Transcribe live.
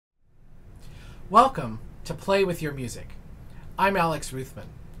Welcome to Play with Your Music. I'm Alex Ruthman,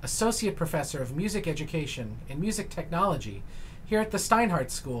 Associate Professor of Music Education and Music Technology here at the Steinhardt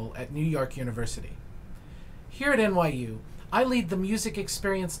School at New York University. Here at NYU, I lead the Music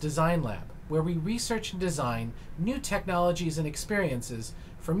Experience Design Lab, where we research and design new technologies and experiences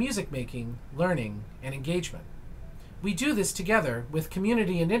for music making, learning, and engagement. We do this together with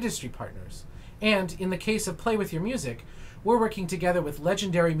community and industry partners, and in the case of Play with Your Music, we're working together with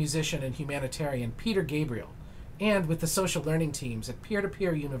legendary musician and humanitarian Peter Gabriel, and with the social learning teams at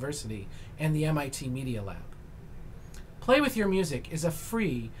Peer-to-Peer University and the MIT Media Lab. Play with Your Music is a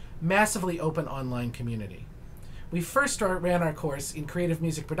free, massively open online community. We first ran our course in creative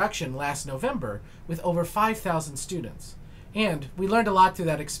music production last November with over 5,000 students, and we learned a lot through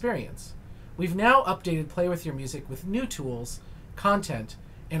that experience. We've now updated Play with Your Music with new tools, content,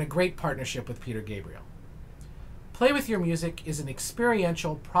 and a great partnership with Peter Gabriel. Play with Your Music is an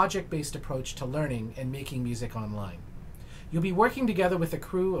experiential, project-based approach to learning and making music online. You'll be working together with a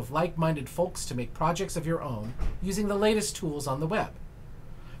crew of like-minded folks to make projects of your own using the latest tools on the web.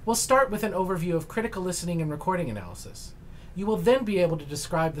 We'll start with an overview of critical listening and recording analysis. You will then be able to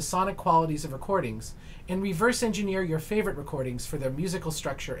describe the sonic qualities of recordings and reverse engineer your favorite recordings for their musical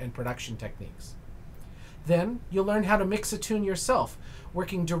structure and production techniques. Then, you'll learn how to mix a tune yourself,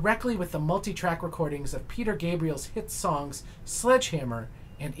 working directly with the multi-track recordings of Peter Gabriel's hit songs Sledgehammer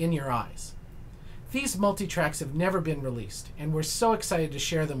and In Your Eyes. These multi-tracks have never been released, and we're so excited to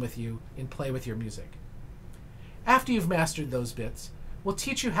share them with you in Play with Your Music. After you've mastered those bits, we'll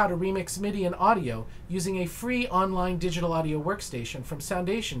teach you how to remix MIDI and audio using a free online digital audio workstation from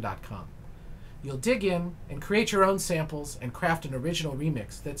Soundation.com. You'll dig in and create your own samples and craft an original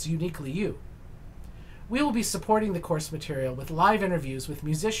remix that's uniquely you. We will be supporting the course material with live interviews with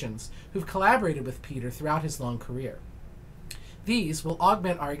musicians who've collaborated with Peter throughout his long career. These will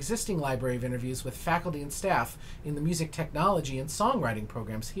augment our existing library of interviews with faculty and staff in the music technology and songwriting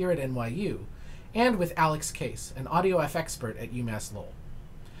programs here at NYU, and with Alex Case, an audio F expert at UMass Lowell.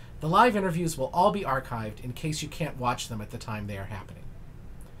 The live interviews will all be archived in case you can't watch them at the time they are happening.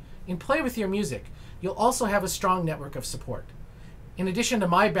 In Play with Your Music, you'll also have a strong network of support. In addition to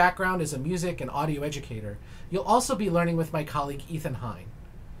my background as a music and audio educator, you'll also be learning with my colleague Ethan Hine.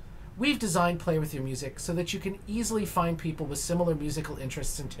 We've designed Play with Your Music so that you can easily find people with similar musical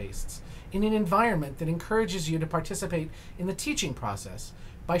interests and tastes in an environment that encourages you to participate in the teaching process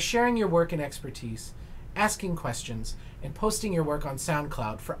by sharing your work and expertise, asking questions, and posting your work on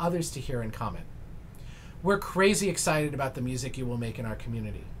SoundCloud for others to hear and comment. We're crazy excited about the music you will make in our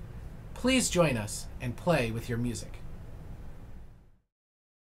community. Please join us and play with your music.